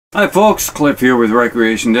Hi folks, Cliff here with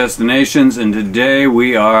Recreation Destinations, and today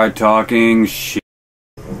we are talking shit.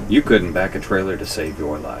 You couldn't back a trailer to save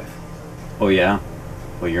your life. Oh yeah?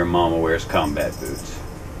 Well, your mama wears combat boots.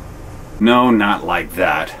 No, not like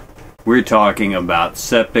that. We're talking about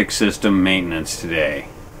septic system maintenance today.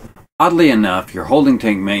 Oddly enough, your holding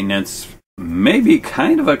tank maintenance may be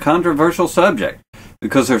kind of a controversial subject,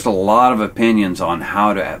 because there's a lot of opinions on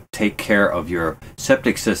how to take care of your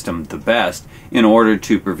septic system the best in order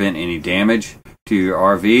to prevent any damage to your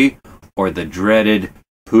RV or the dreaded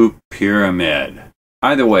poop pyramid.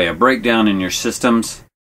 Either way, a breakdown in your systems,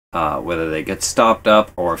 whether they get stopped up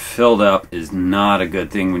or filled up, is not a good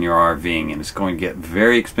thing when you're RVing, and it's going to get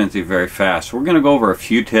very expensive very fast. So we're going to go over a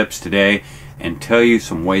few tips today and tell you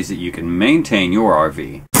some ways that you can maintain your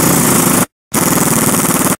RV.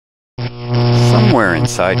 Somewhere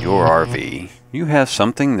inside your RV, you have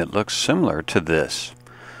something that looks similar to this.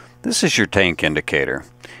 This is your tank indicator.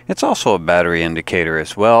 It's also a battery indicator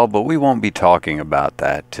as well, but we won't be talking about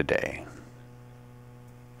that today.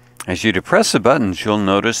 As you depress the buttons, you'll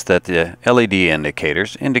notice that the LED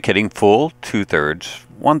indicators indicating full, 2/3,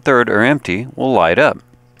 1/3, or empty will light up,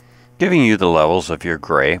 giving you the levels of your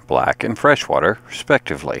gray, black, and freshwater,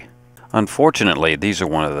 respectively. Unfortunately, these are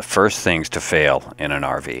one of the first things to fail in an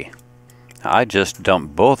RV. I just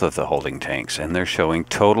dumped both of the holding tanks and they're showing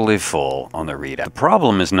totally full on the readout. The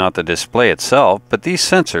problem is not the display itself, but these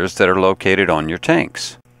sensors that are located on your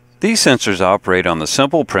tanks. These sensors operate on the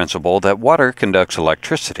simple principle that water conducts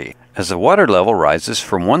electricity. As the water level rises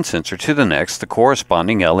from one sensor to the next, the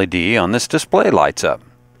corresponding LED on this display lights up.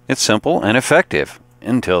 It's simple and effective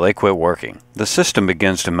until they quit working. The system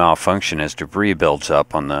begins to malfunction as debris builds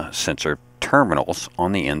up on the sensor terminals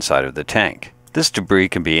on the inside of the tank. This debris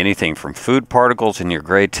can be anything from food particles in your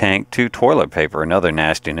gray tank to toilet paper and other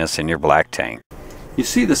nastiness in your black tank. You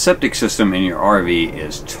see, the septic system in your RV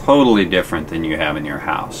is totally different than you have in your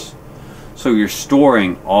house. So you're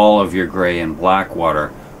storing all of your gray and black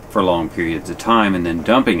water for long periods of time and then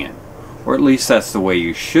dumping it. Or at least that's the way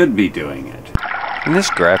you should be doing it. In this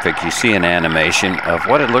graphic you see an animation of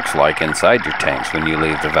what it looks like inside your tanks when you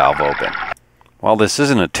leave the valve open. While this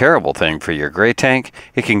isn't a terrible thing for your gray tank,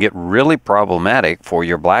 it can get really problematic for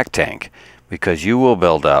your black tank because you will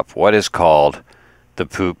build up what is called the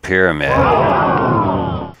poop pyramid.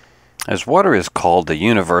 As water is called the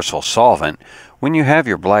universal solvent, when you have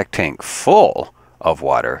your black tank full of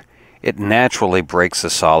water, it naturally breaks the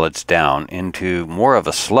solids down into more of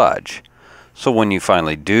a sludge. So when you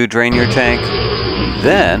finally do drain your tank,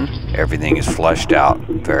 then everything is flushed out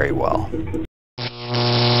very well.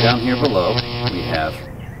 Down here below we have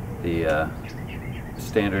the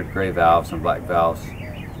standard gray valves and black valves,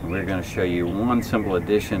 and we're going to show you one simple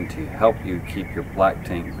addition to help you keep your black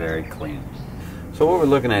tank very clean. So what we're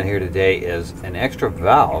looking at here today is an extra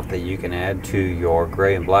valve that you can add to your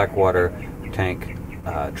gray and black water tank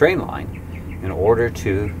drain line in order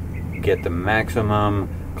to get the maximum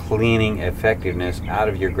cleaning effectiveness out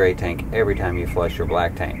of your gray tank every time you flush your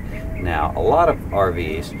black tank. Now, a lot of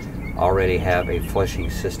RVs already have a flushing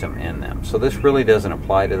system in them, so this really doesn't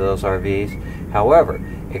apply to those RVs. However,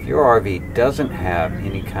 if your RV doesn't have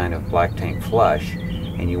any kind of black tank flush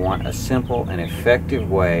and you want a simple and effective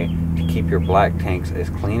way to keep your black tanks as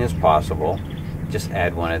clean as possible, just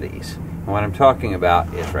add one of these. And what I'm talking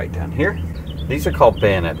about is right down here. These are called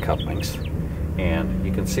bayonet couplings, and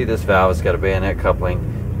you can see this valve has got a bayonet coupling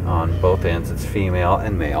on both ends. It's female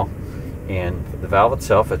and male, and the valve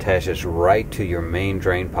itself attaches right to your main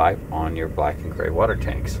drain pipe on your black and gray water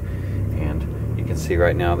tanks. And you can see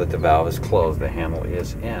right now that the valve is closed, the handle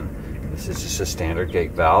is in. This is just a standard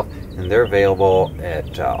gate valve, and they're available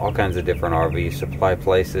at all kinds of different RV supply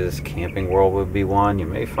places. Camping World would be one. You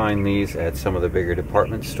may find these at some of the bigger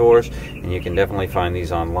department stores, and you can definitely find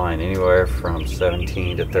these online, anywhere from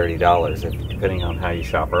 $17 to $30, depending on how you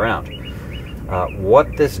shop around.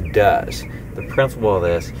 What this does, the principle of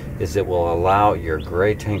this is it will allow your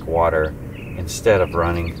gray tank water, instead of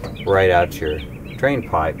running right out your drain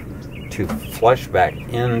pipe, to flush back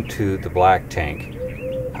into the black tank.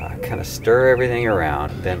 Kind of stir everything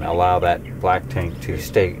around, then allow that black tank to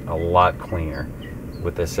stay a lot cleaner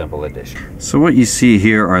with this simple addition. So what you see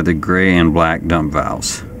here are the gray and black dump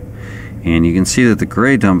valves, and you can see that the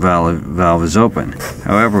gray dump valve is open.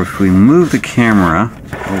 However, if we move the camera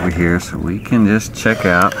over here so we can just check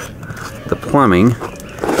out the plumbing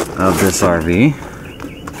of this RV,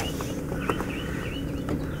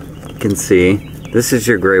 you can see this is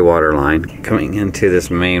your gray water line coming into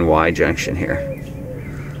this main Y junction here.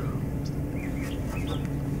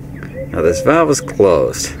 Now this valve is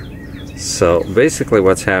closed, So basically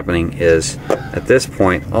what's happening is, at this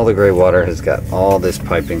point, all the gray water has got all this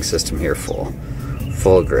piping system here full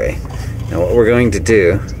of gray. Now what we're going to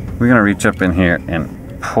do, we're going to reach up in here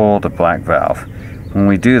and pull the black valve. When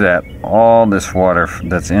we do that, all this water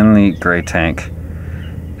that's in the gray tank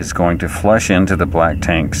is going to flush into the black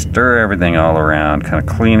tank, stir everything all around, kind of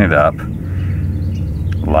clean it up,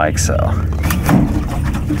 like so.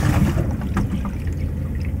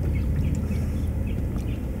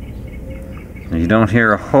 You don't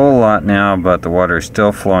hear a whole lot now, but the water is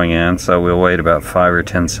still flowing in, so we'll wait about 5 or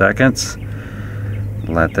 10 seconds.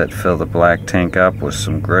 Let that fill the black tank up with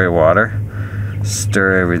some gray water.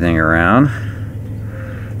 Stir everything around.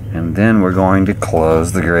 And then we're going to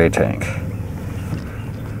close the gray tank.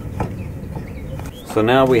 So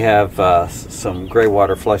now we have some gray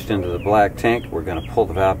water flushed into the black tank. We're going to pull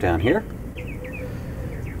the valve down here.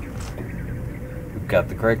 We've got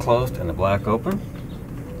the gray closed and the black open.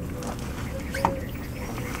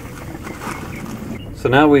 So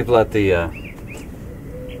now we've let the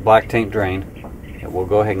black tank drain. And we'll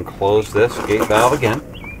go ahead and close this gate valve again.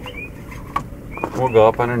 We'll go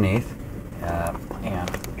up underneath and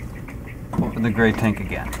open the gray tank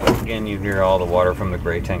again. Again, you hear all the water from the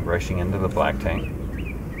gray tank rushing into the black tank.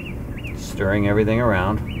 Stirring everything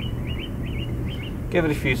around. Give it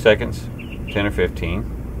a few seconds, 10 or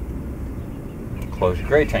 15. Close your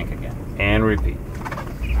gray tank again and repeat.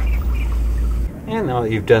 And now that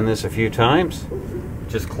you've done this a few times,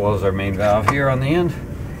 just close our main valve here on the end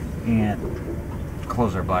and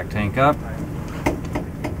close our black tank up.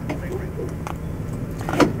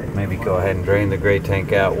 Maybe go ahead and drain the gray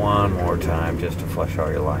tank out one more time just to flush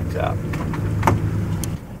all your lines out.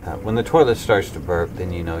 When the toilet starts to burp,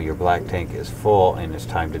 then you know your black tank is full and it's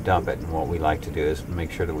time to dump it. And what we like to do is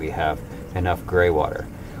make sure that we have enough gray water.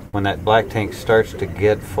 When that black tank starts to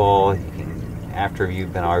get full, after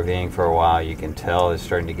you've been RVing for a while, you can tell it's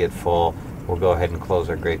starting to get full. We'll go ahead and close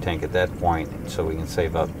our gray tank at that point so we can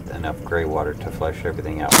save up enough gray water to flush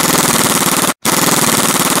everything out.